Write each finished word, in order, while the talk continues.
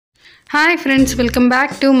Hi friends, welcome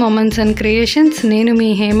back to moments and creations. నేను మీ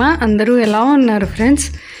హేమ. అందరూ ఎలా ఉన్నారు ఫ్రెండ్స్?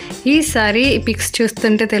 ఈసారి పిక్స్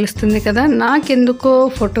చూస్తుంటే తెలుస్తుంది కదా, నాకెందుకో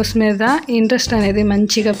ఫొటోస్ మీద ఇంట్రెస్ట్ అనేది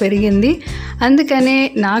మంచిగా పెరిగింది. అందుకనే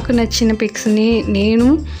నాకు నచ్చిన పిక్స్ని నేను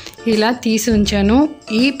ఇలా తీసి ఉంచాను.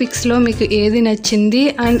 ఈ పిక్స్లో మీకు ఏది నచ్చింది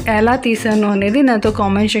అండ్ ఎలా తీసాను అనేది నాతో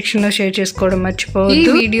కామెంట్ సెక్షన్లో షేర్ చేసుకోవడం మర్చిపోవద్దు.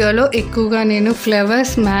 ఈ వీడియోలో ఎక్కువగా నేను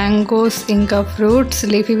ఫ్లవర్స్, మ్యాంగోస్, ఇంకా ఫ్రూట్స్,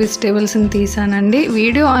 లీఫీ వెజిటేబుల్స్ని తీసానండి.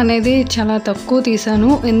 వీడియో అనేది చాలా తక్కువ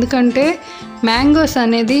తీసాను, ఎందుకంటే మ్యాంగోస్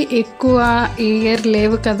అనేది ఎక్కువ ఇయర్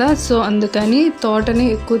లేవు కదా, సో అందుకని తోటని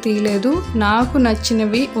ఎక్కువ తీయలేదు. నాకు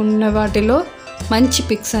నచ్చినవి ఉన్న వాటిలో మంచి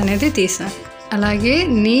పిక్స్ అనేది తీసాను. అలాగే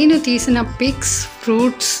నేను తీసిన పిక్స్,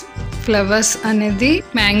 ఫ్రూట్స్, ఫ్లవర్స్ అనేది,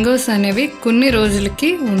 మ్యాంగోస్ అనేవి కొన్ని రోజులకి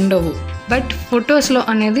ఉండవు, బట్ ఫొటోస్లో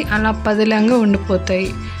అనేది అలా పదిలంగా ఉండిపోతాయి.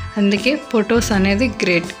 అందుకే ఫొటోస్ అనేది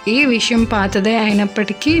గ్రేట్. ఈ విషయం పాతదే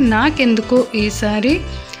అయినప్పటికీ నాకెందుకు ఈసారి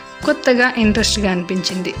కొత్తగా ఇంట్రెస్ట్గా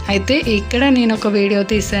అనిపించింది. అయితే ఇక్కడ నేను ఒక వీడియో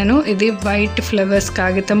తీశాను. ఇది వైట్ ఫ్లవర్స్,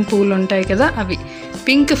 కాగితం పూలు ఉంటాయి కదా అవి.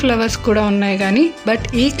 పింక్ ఫ్లవర్స్ కూడా ఉన్నాయి కానీ బట్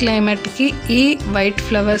ఈ క్లైమేట్కి ఈ వైట్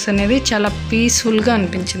ఫ్లవర్స్ అనేది చాలా పీస్ఫుల్గా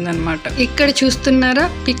అనిపించింది అనమాట. ఇక్కడ చూస్తున్నారా,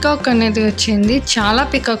 పికాక్ అనేది వచ్చింది. చాలా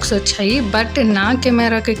పికాక్స్ వచ్చాయి, బట్ నా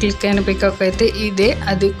కెమెరాకి క్లిక్ అయిన పికాక్ అయితే ఇదే.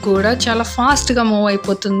 అది కూడా చాలా ఫాస్ట్గా మూవ్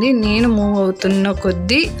అయిపోతుంది. నేను మూవ్ అవుతున్న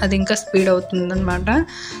కొద్దీ అది ఇంకా స్పీడ్ అవుతుంది అనమాట.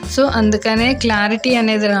 సో అందుకనే క్లారిటీ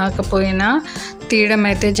అనేది రాకపోయినా తీయడం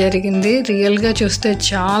అయితే జరిగింది. రియల్గా చూస్తే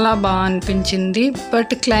చాలా బాగా అనిపించింది,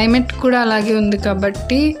 బట్ క్లైమేట్ కూడా అలాగే ఉంది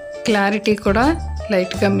కాబట్టి క్లారిటీ కూడా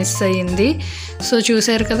లైట్గా మిస్ అయ్యింది. సో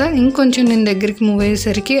చూసారు కదా, ఇంకొంచెం నేను దగ్గరికి మూవ్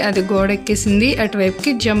అయ్యేసరికి అది గోడ ఎక్కేసింది,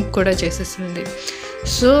 అటువైపుకి జంప్ కూడా చేసేసింది.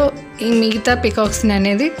 సో ఈ మిగతా పికాక్స్ని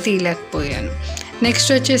అనేది తీయలేకపోయాను.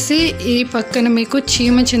 నెక్స్ట్ వచ్చేసి ఈ పక్కన మీకు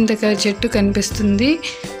చీమ చింతకాయ చెట్టు కనిపిస్తుంది.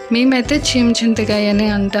 మేమైతే చీమ చింతకాయ అని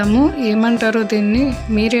అంటాము. ఏమంటారో దీన్ని,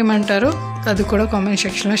 మీరేమంటారో అది కూడా కామెంట్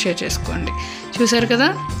సెక్షన్లో షేర్ చేసుకోండి. చూసారు కదా,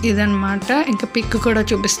 ఇదన్నమాట. ఇంకా పిక్ కూడా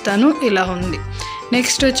చూపిస్తాను, ఇలా ఉంది.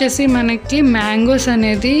 నెక్స్ట్ వచ్చేసి మనకి మ్యాంగోస్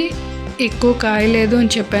అనేది ఎక్కువ కాయలేదు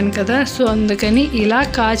అని చెప్పాను కదా, సో అందుకని ఇలా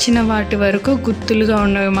కాచిన వాటి వరకు గుర్తులుగా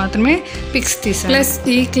ఉన్నవి మాత్రమే పిక్స్ తీసాను. ప్లస్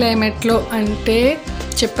ఈ క్లైమేట్లో అంటే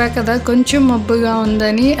చెప్పా కదా కొంచెం మబ్బుగా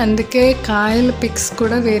ఉందని, అందుకే కాయల పిక్స్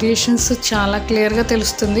కూడా వేరియేషన్స్ చాలా క్లియర్గా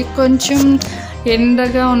తెలుస్తుంది. కొంచెం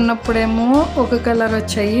ఎండగా ఉన్నప్పుడేమో ఒక కలర్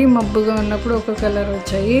వచ్చాయి, మబ్బుగా ఉన్నప్పుడు ఒక కలర్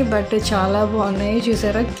వచ్చాయి, బట్ చాలా బాగున్నాయి.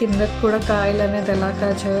 చూసారా, కింద కూడా కాయలు అనేది ఎలా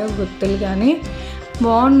కాచాయో గుర్తులు కానీ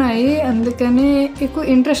బాగున్నాయి. అందుకని ఎక్కువ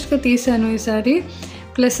ఇంట్రెస్ట్గా తీసాను ఈసారి.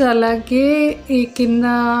 ప్లస్ అలాగే ఈ కింద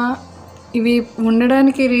ఇవి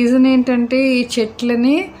ఉండడానికి రీజన్ ఏంటంటే, ఈ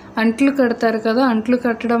చెట్లని అంట్లు కడతారు కదా, అంట్లు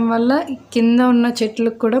కట్టడం వల్ల కింద ఉన్న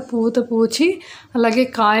చెట్లకు కూడా పూత పూచి అలాగే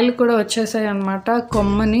కాయలు కూడా వచ్చేసాయి అన్నమాట.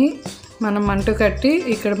 కొమ్మని మనం అంటు కట్టి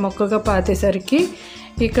ఇక్కడ మొక్కగా పాతేసరికి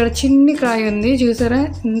ఇక్కడ చిన్ని కాయ ఉంది. చూసారా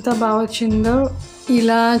ఎంత బాగా వచ్చిందో.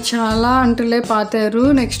 ఇలా చాలా అంటులే పాతారు.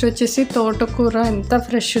 నెక్స్ట్ వచ్చేసి తోటకూర ఎంత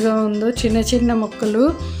ఫ్రెష్గా ఉందో. చిన్న చిన్న మొక్కలు,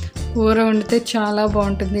 కూర వండితే చాలా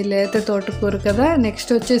బాగుంటుంది, లేత తోటకూర కదా.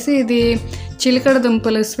 నెక్స్ట్ వచ్చేసి ఇది చిలకడ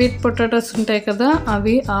దుంపలు, స్వీట్ పొటాటోస్ ఉంటాయి కదా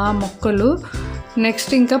అవి, ఆ మొక్కలు.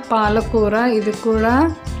 నెక్స్ట్ ఇంకా పాలకూర, ఇది కూడా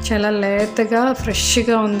చాలా లేతగా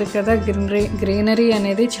ఫ్రెష్గా ఉంది కదా. గ్రీనరీ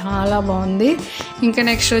అనేది చాలా బాగుంది. ఇంకా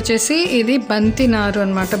నెక్స్ట్ వచ్చేసి ఇది బంతి నారు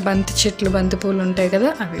అనమాట. బంతి చెట్లు, బంతి పూలు ఉంటాయి కదా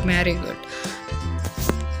అవి, మ్యారీగోల్డ్.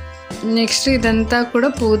 నెక్స్ట్ ఇదంతా కూడా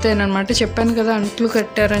పూతేనమాట. చెప్పాను కదా అంట్లు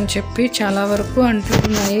కట్టారని చెప్పి, చాలా వరకు అంట్లు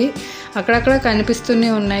ఉన్నాయి, అక్కడక్కడ కనిపిస్తూనే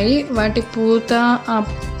ఉన్నాయి. వాటి పూత, ఆ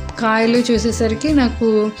కాయలు చూసేసరికి నాకు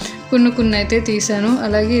కొన్ని అయితే తీసాను.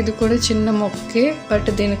 అలాగే ఇది కూడా చిన్న మొక్కే, బట్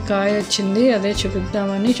దీనికి కాయ వచ్చింది, అదే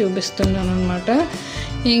చూపిద్దామని చూపిస్తున్నాను అనమాట.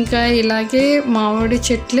 ఇంకా ఇలాగే మామిడి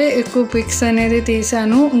చెట్లే ఎక్కువ పిక్స్ అనేది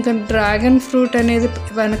తీసాను. ఇంకా డ్రాగన్ ఫ్రూట్ అనేది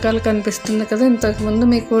వెనకాల కనిపిస్తుంది కదా, ఇంతకుముందు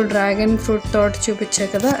మీకు డ్రాగన్ ఫ్రూట్ తోట చూపించా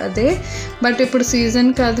కదా అదే, బట్ ఇప్పుడు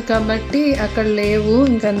సీజన్ కాదు కాబట్టి అక్కడ లేవు,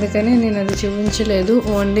 ఇంకా అందుకని నేను అది చూపించలేదు.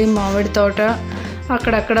 ఓన్లీ మామిడి తోట,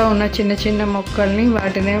 అక్కడక్కడ ఉన్న చిన్న చిన్న మొక్కల్ని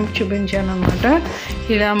వాటినే చూపించాను అనమాట.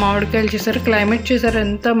 ఇలా మామిడికాయలు చూసారు, క్లైమేట్ చూసారు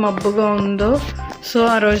ఎంత మబ్బుగా ఉందో. సో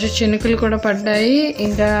ఆ రోజు చినుకులు కూడా పడ్డాయి,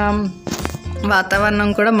 ఇంకా వాతావరణం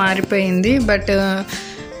కూడా మారిపోయింది, బట్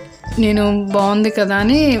నేను బాగుంది కదా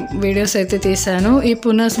అని వీడియోస్ అయితే తీశాను. ఈ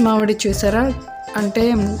పునాస మామిడి చూసారా, అంటే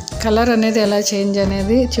కలర్ అనేది ఎలా చేంజ్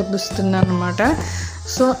అనేది చూపిస్తున్నాను అనమాట.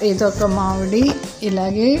 సో ఇదొక మామిడి.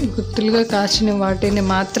 ఇలాగే గుర్తులుగా కాచిన వాటిని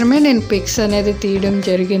మాత్రమే నేను పిక్స్ అనేది తీయడం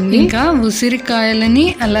జరిగింది. ఇంకా ఉసిరికాయలని,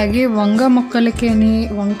 అలాగే వంగ మొక్కలకి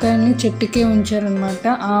వంకాయల్ని చెట్టుకే ఉంచారనమాట.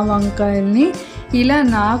 ఆ వంకాయల్ని ఇలా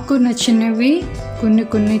నాకు నచ్చినవి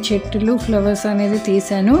కొన్ని చెట్లు, ఫ్లవర్స్ అనేది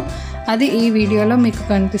తీసాను. అది ఈ వీడియోలో మీకు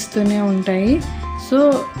కనిపిస్తూనే ఉంటాయి. సో సో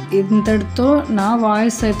ఇంతటితో నా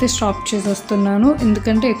వాయిస్ అయితే స్టాప్ చేసేస్తున్నాను,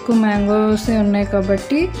 ఎందుకంటే ఎక్కువ మ్యాంగోసే ఉన్నాయి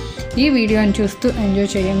కాబట్టి. ఈ వీడియోని చూస్తూ ఎంజాయ్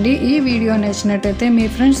చేయండి. ఈ వీడియో నచ్చినట్టయితే మీ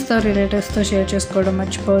ఫ్రెండ్స్తో రిలేటివ్స్తో షేర్ చేసుకోవడం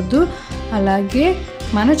మర్చిపోవద్దు. అలాగే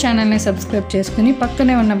మన ఛానల్ని సబ్స్క్రైబ్ చేసుకుని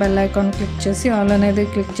పక్కనే ఉన్న బెల్ ఐకాన్ క్లిక్ చేసి ఆల్ అనేది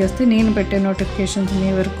క్లిక్ చేస్తే నేను పెట్టే నోటిఫికేషన్స్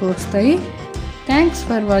మీ వరకు వస్తాయి. Thanks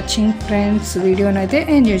for watching friends. వీడియోని అయితే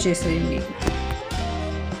ఎంజాయ్ చేసేయండి.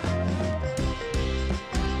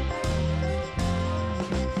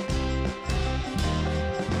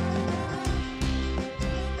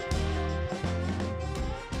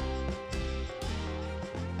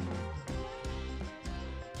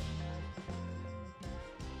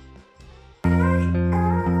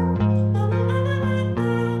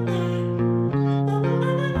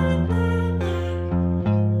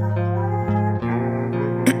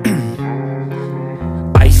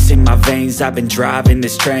 In my veins, I've been driving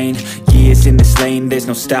this train, years in this lane, there's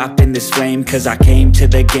no stopping this flame. Cause I came to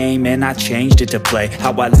the game and I changed it to play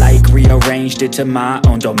how I like, rearranged it to my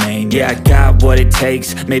own domain. Yeah, I got what it takes,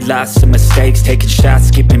 made lots of mistakes, taking shots,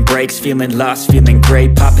 skipping breaks, feeling lost, feeling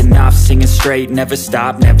great, popping off, singing straight, never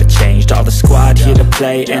stopped, never changed. All the squad here to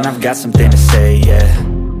play and I've got something to say, yeah.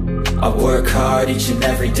 I work hard each and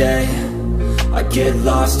every day, I get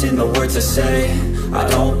lost in the words I say, I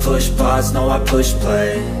don't push pause, no I push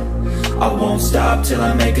play, I won't stop till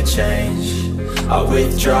I make a change. I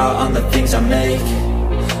withdraw on the things I make,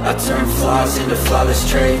 I turn flaws into flawless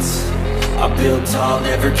traits, I build tall,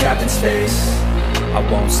 never capped in space, I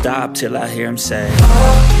won't stop till I hear him say,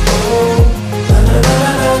 oh, oh, la la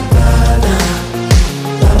la la la la,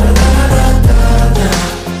 la la la la la la,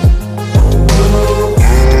 oh, oh.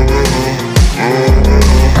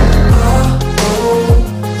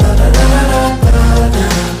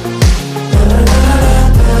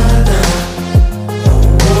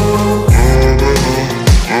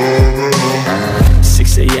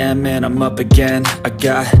 And I'm up again, I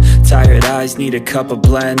got tired eyes, need a cup of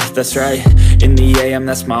blend. That's right, in the AM,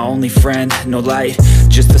 that's my only friend. No light,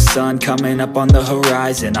 just the sun coming up on the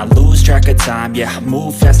horizon. I lose track of time, yeah, I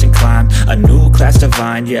move fast and climb a new class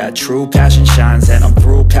divine, yeah, true passion shines. And I'm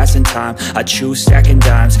through passing time, I choose stacking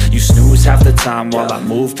dimes. You snooze half the time while I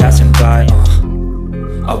move passing by.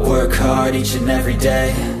 I work hard each and every day,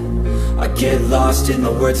 I get lost in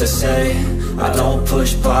the words I say, I don't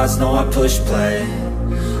push pause, no I push play,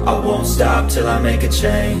 I won't stop till I make a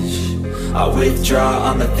change. I withdraw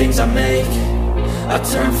on the things I make, I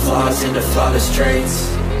turn flaws into flawless traits,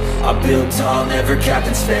 I build tall, never capped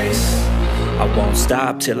in space, I won't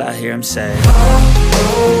stop till I hear him say, oh,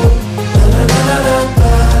 oh.